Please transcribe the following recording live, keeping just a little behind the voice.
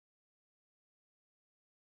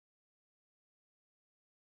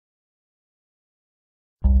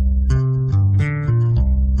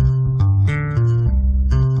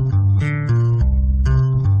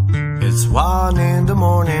1 in the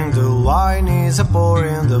morning, the wine is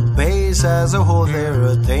a-pouring, the bass has a hold their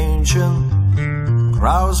attention.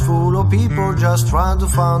 Crowds full of people just trying to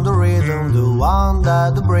find the rhythm, the one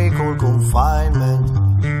that the break all confinement.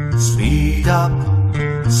 Speed up,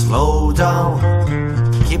 slow down,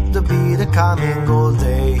 keep the beat a-coming all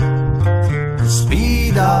day.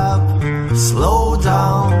 Speed up, slow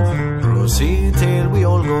down, proceed till we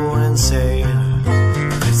all go insane.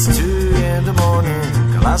 It's 2 in the morning,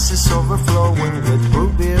 glasses overflowing with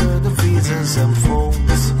brewed beer, the fizzes and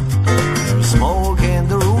foams. There's smoke in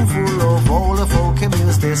the room full of all the folk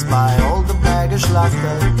amused, despite all the baggage left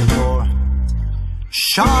at the door.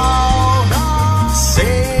 Shout,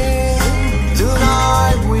 sing,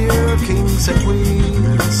 tonight we're kings and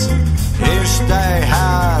queens. Each day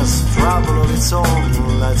has trouble of its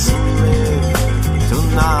own, let's live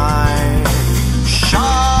tonight.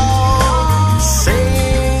 Shout,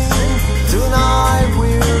 sing, tonight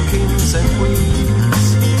we're kings and queens.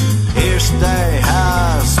 Each day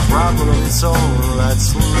has trouble of its own,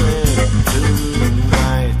 let's live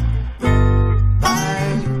tonight.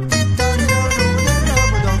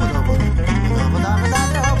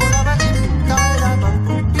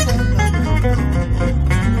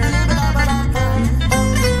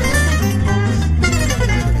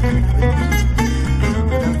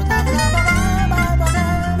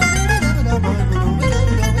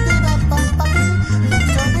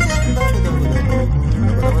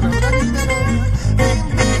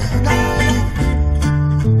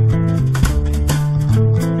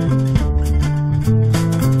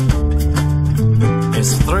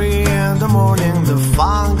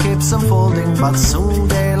 Unfolding, but soon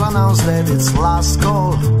they'll announce that it's last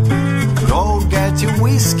call. Go get your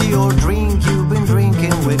whiskey or drink you've been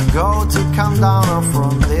drinking. We go to come down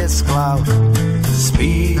from this cloud.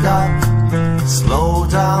 Speed up, slow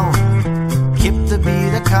down, keep the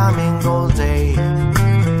beat a-coming all day.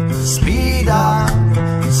 Speed up,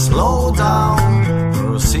 slow down,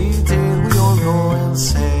 proceed till we all go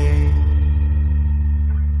insane.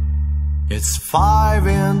 It's 5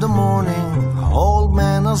 in the morning, old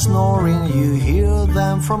men are snoring, you hear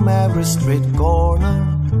them from every street corner.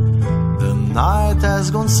 The night has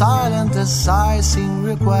gone silent as I sing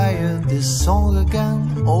required this song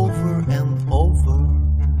again over and over.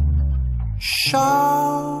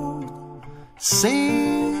 Shout,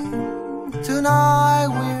 sing, tonight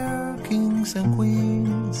we're kings and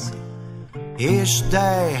queens. Each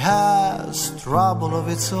day has trouble of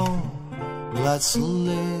its own, let's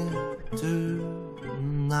live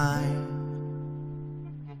tonight.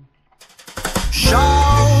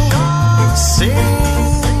 Shout, sing,